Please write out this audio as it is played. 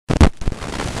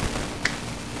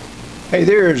Hey,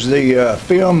 there's the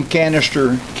film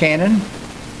canister cannon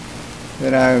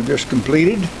that I've just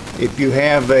completed. If you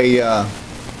have a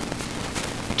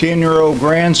 10-year-old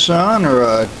grandson or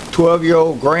a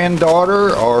 12-year-old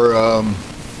granddaughter or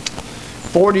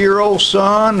 40-year-old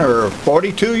son or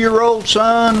 42-year-old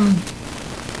son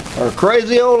or a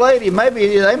crazy old lady,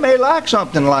 maybe they may like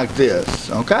something like this,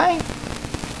 okay?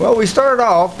 Well, we start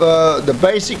off, the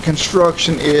basic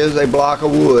construction is a block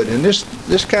of wood, and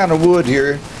this kind of wood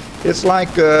here, it's like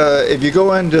if you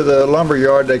go into the lumber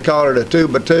yard, they call it a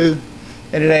 2x2,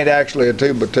 and it ain't actually a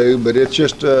 2x2, but it's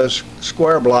just a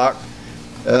square block.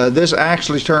 This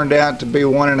actually turned out to be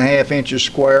 1.5 inches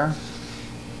square.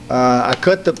 I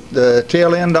cut the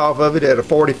tail end off of it at a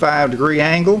 45-degree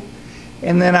angle,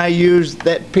 and then I used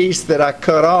that piece that I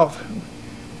cut off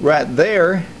right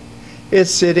there. It's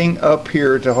sitting up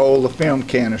here to hold the film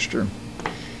canister.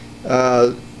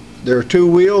 There are 2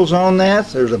 wheels on that.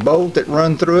 There's a bolt that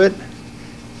run through it.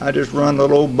 I just run a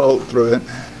little bolt through it.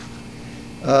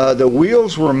 The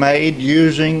wheels were made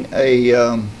using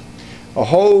a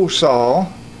hole saw,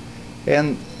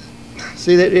 and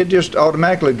see that it just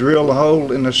automatically drilled a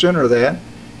hole in the center of that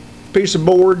piece of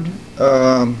board.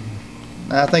 I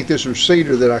think this was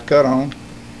cedar that I cut on.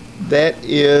 That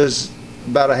is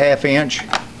about a 1/2 inch,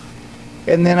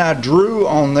 and then I drew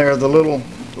on there the little,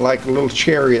 like little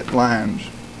chariot lines.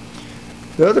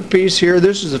 The other piece here,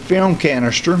 this is a film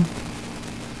canister,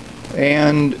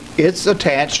 and it's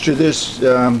attached to this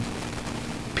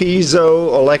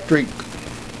piezo-electric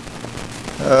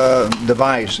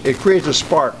device. It creates a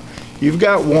spark. You've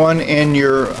got one in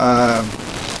your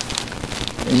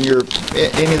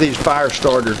any of these fire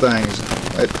starter things.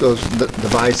 Those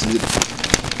devices.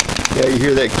 Yeah, you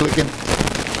hear that clicking?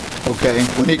 Okay,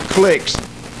 when it clicks,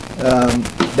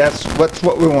 that's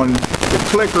what we want. The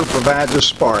clicker provides a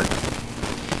spark.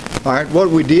 All right, what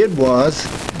we did was,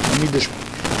 let me just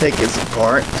take this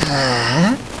apart,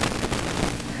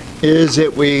 is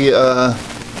that we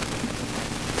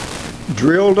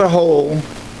drilled a hole.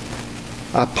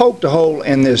 I poked a hole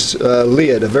in this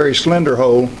lid, a very slender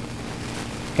hole,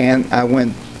 and I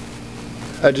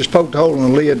just poked a hole in the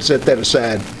lid and set that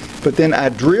aside. But then I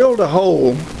drilled a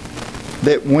hole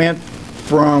that went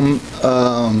from,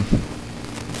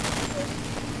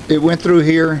 it went through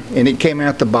here and it came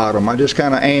out the bottom. I just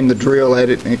kind of aimed the drill at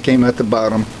it and it came out the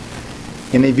bottom.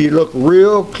 And if you look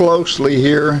real closely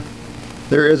here,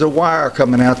 there is a wire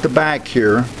coming out the back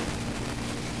here.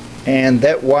 And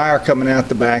that wire coming out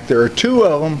the back, there are 2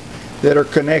 of them that are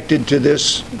connected to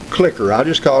this clicker. I'll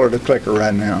just call it a clicker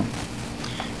right now.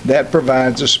 That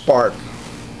provides a spark.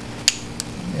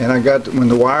 And I got, when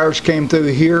the wires came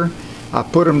through here, I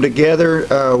put them together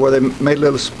where they made a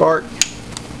little spark.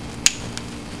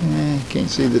 Can't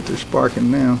see that they're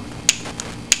sparking now.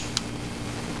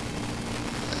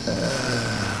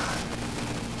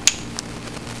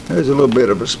 There's a little bit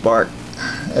of a spark.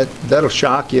 That'll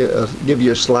shock you, give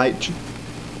you a slight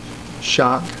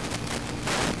shock.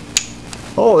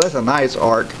 Oh, that's a nice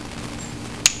arc.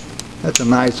 That's a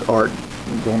nice arc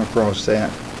going across that.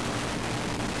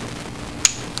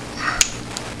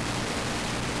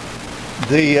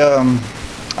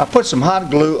 I put some hot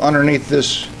glue underneath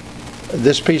this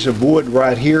piece of wood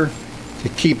right here to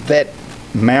keep that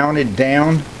mounted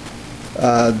down.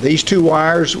 These 2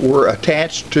 wires were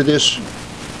attached to this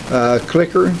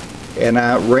clicker, and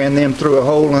I ran them through a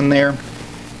hole in there,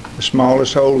 the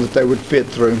smallest hole that they would fit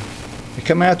through. They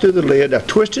come out through the lid. I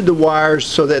twisted the wires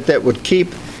so that that would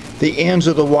keep the ends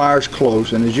of the wires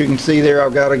close, and as you can see there,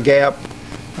 I've got a gap,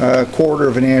 1/4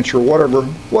 of an inch or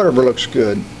whatever looks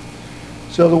good.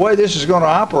 So the way this is going to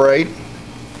operate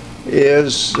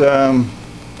is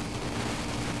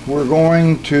we're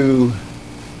going to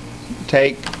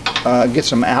get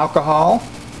some alcohol,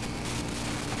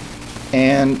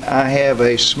 and I have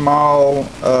a small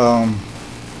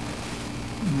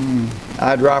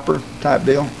eyedropper type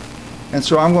deal, and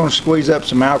so I'm going to squeeze up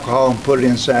some alcohol and put it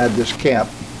inside this cap.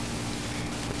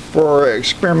 For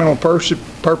experimental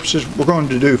purposes, we're going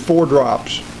to do 4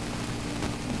 drops.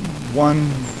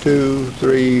 1, 2,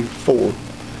 3, 4.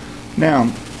 Now,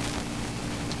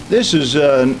 this is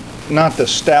not the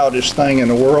stoutest thing in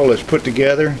the world that's put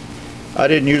together. I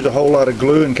didn't use a whole lot of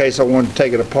glue in case I wanted to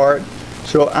take it apart.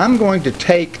 So I'm going to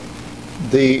take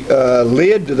the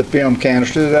lid to the film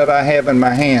canister that I have in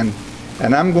my hand,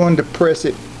 and I'm going to press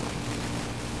it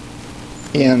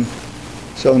in.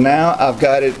 So now I've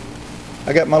got it,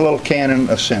 I got my little cannon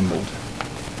assembled.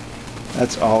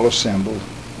 That's all assembled.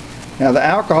 Now the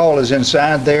alcohol is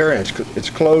inside there, it's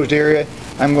a closed area.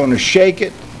 I'm going to shake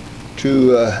it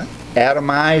to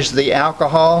atomize the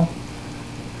alcohol.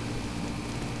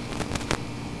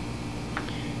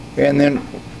 and then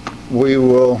we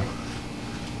will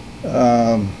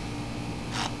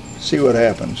see what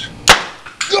happens.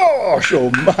 Gosh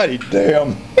almighty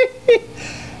damn.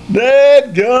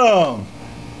 Dadgum.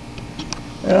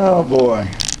 Oh boy.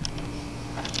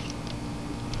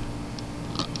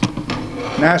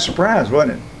 Nice surprise,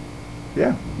 wasn't it?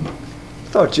 Yeah.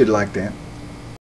 Thought you'd like that.